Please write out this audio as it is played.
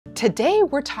Today,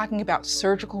 we're talking about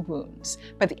surgical wounds.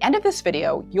 By the end of this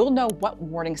video, you'll know what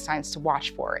warning signs to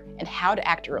watch for and how to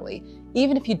act early,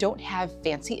 even if you don't have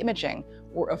fancy imaging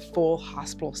or a full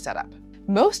hospital setup.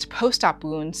 Most post-op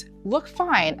wounds look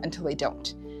fine until they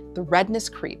don't. The redness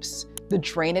creeps, the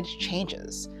drainage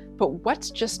changes, but what's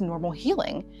just normal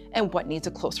healing and what needs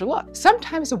a closer look?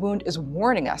 Sometimes a wound is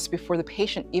warning us before the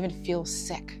patient even feels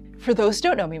sick. For those who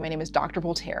don't know me, my name is Dr.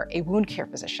 Voltaire, a wound care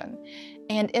physician.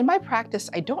 And in my practice,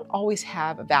 I don't always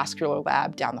have a vascular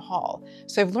lab down the hall.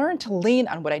 So I've learned to lean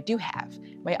on what I do have,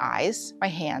 my eyes, my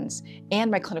hands,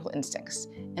 and my clinical instincts.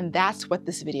 And that's what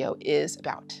this video is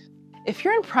about. If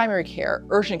you're in primary care,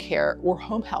 urgent care, or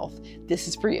home health, this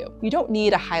is for you. You don't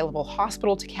need a high-level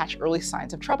hospital to catch early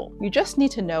signs of trouble. You just need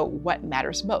to know what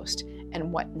matters most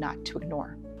and what not to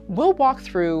ignore. We'll walk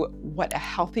through what a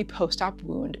healthy post-op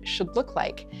wound should look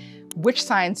like, which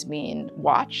signs mean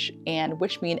watch and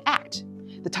which mean act,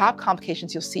 the top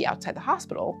complications you'll see outside the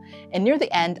hospital, and near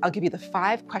the end, I'll give you the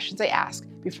 5 questions I ask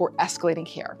before escalating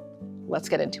care. Let's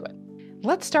get into it.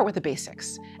 Let's start with the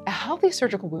basics. A healthy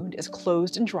surgical wound is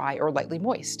closed and dry or lightly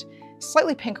moist,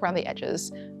 slightly pink around the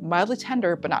edges, mildly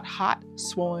tender but not hot,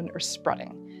 swollen, or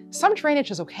spreading. Some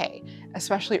drainage is okay,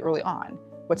 especially early on.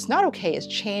 What's not okay is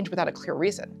change without a clear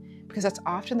reason, because that's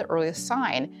often the earliest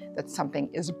sign that something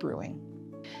is brewing.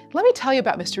 Let me tell you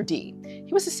about Mr. D.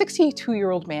 He was a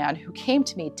 62-year-old man who came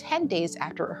to me 10 days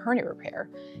after a hernia repair.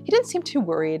 He didn't seem too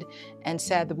worried and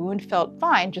said the wound felt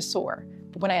fine, just sore.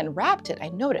 But when I unwrapped it, I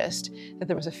noticed that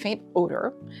there was a faint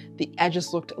odor, the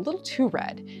edges looked a little too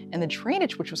red, and the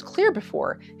drainage, which was clear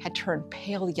before, had turned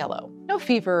pale yellow. No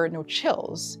fever, no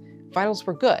chills. Vitals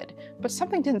were good, but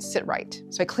something didn't sit right.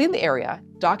 So I cleaned the area,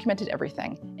 documented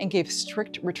everything, and gave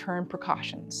strict return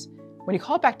precautions. When he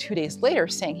called back 2 days later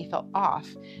saying he felt off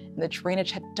and the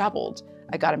drainage had doubled,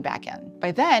 I got him back in.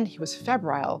 By then, he was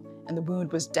febrile and the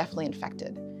wound was definitely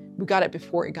infected. We got it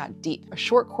before it got deep. A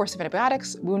short course of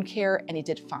antibiotics, wound care, and he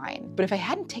did fine. But if I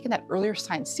hadn't taken that earlier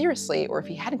sign seriously, or if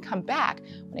he hadn't come back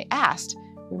when I asked,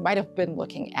 we might have been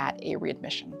looking at a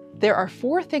readmission. There are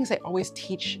 4 things I always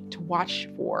teach to watch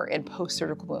for in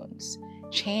post-surgical wounds.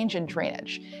 Change in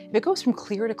drainage. If it goes from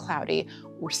clear to cloudy,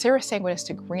 or serosanguinous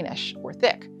to greenish or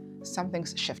thick,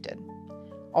 something's shifted.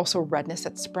 Also redness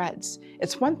that spreads.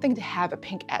 It's one thing to have a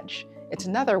pink edge. It's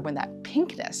another when that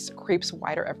pinkness creeps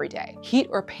wider every day. Heat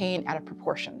or pain out of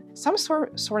proportion. Some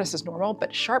soreness is normal,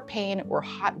 but sharp pain or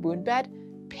hot wound bed,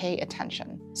 pay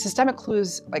attention. Systemic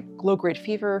clues like low-grade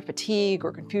fever, fatigue,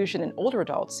 or confusion in older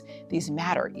adults, these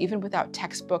matter even without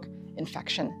textbook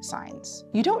infection signs.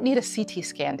 You don't need a CT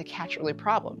scan to catch early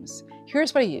problems.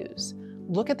 Here's what I use.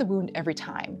 Look at the wound every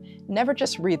time. Never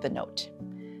just read the note.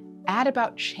 Add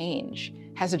about change.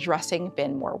 Has the dressing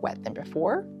been more wet than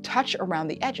before? Touch around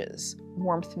the edges.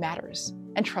 Warmth matters.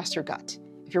 And trust your gut.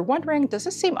 If you're wondering, does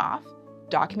this seem off?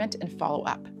 Document and follow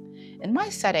up. In my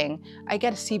setting, I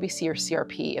get a CBC or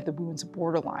CRP if the wound's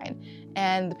borderline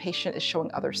and the patient is showing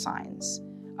other signs.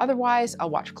 Otherwise, I'll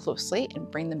watch closely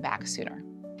and bring them back sooner.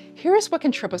 Here's what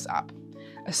can trip us up.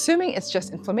 Assuming it's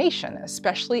just inflammation,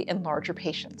 especially in larger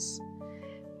patients.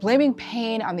 Blaming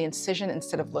pain on the incision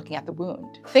instead of looking at the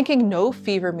wound. Thinking no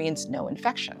fever means no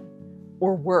infection.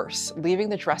 Or worse, leaving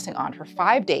the dressing on for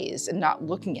 5 days and not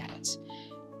looking at it.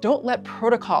 Don't let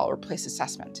protocol replace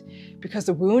assessment, because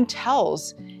the wound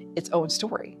tells its own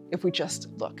story if we just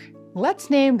look.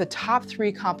 Let's name the top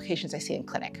 3 complications I see in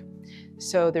clinic.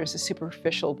 So there's a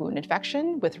superficial wound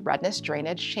infection with redness,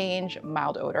 drainage, change,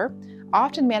 mild odor,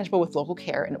 often manageable with local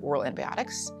care and oral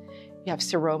antibiotics. You have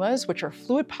seromas, which are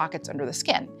fluid pockets under the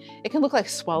skin. It can look like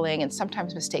swelling and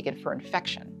sometimes mistaken for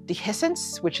infection.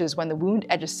 Dehiscence, which is when the wound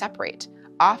edges separate,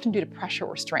 often due to pressure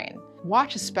or strain.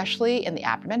 Watch especially in the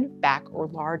abdomen, back, or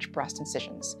large breast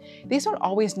incisions. These don't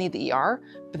always need the ER,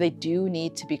 but they do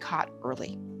need to be caught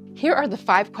early. Here are the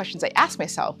 5 questions I ask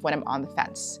myself when I'm on the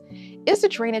fence. Is the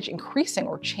drainage increasing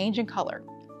or changing color?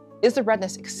 Is the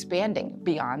redness expanding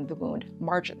beyond the wound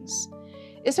margins?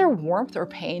 Is there warmth or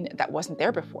pain that wasn't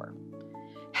there before?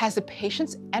 Has the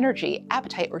patient's energy,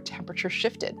 appetite, or temperature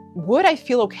shifted? Would I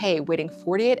feel okay waiting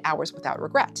 48 hours without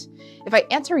regret? If I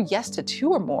answer yes to 2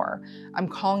 or more, I'm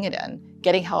calling it in,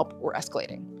 getting help, or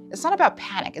escalating. It's not about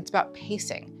panic, it's about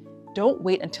pacing. Don't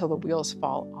wait until the wheels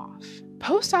fall off.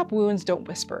 Post-op wounds don't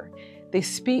whisper. They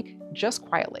speak just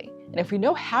quietly. And if we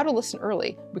know how to listen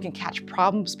early, we can catch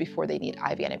problems before they need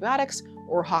IV antibiotics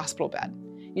or a hospital bed.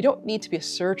 You don't need to be a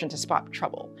surgeon to spot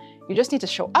trouble. You just need to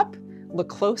show up, look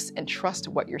close, and trust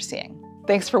what you're seeing.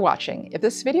 Thanks for watching. If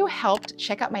this video helped,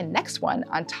 check out my next one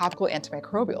on topical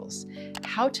antimicrobials,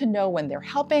 how to know when they're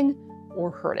helping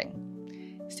or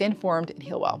hurting. Stay informed and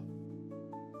heal well.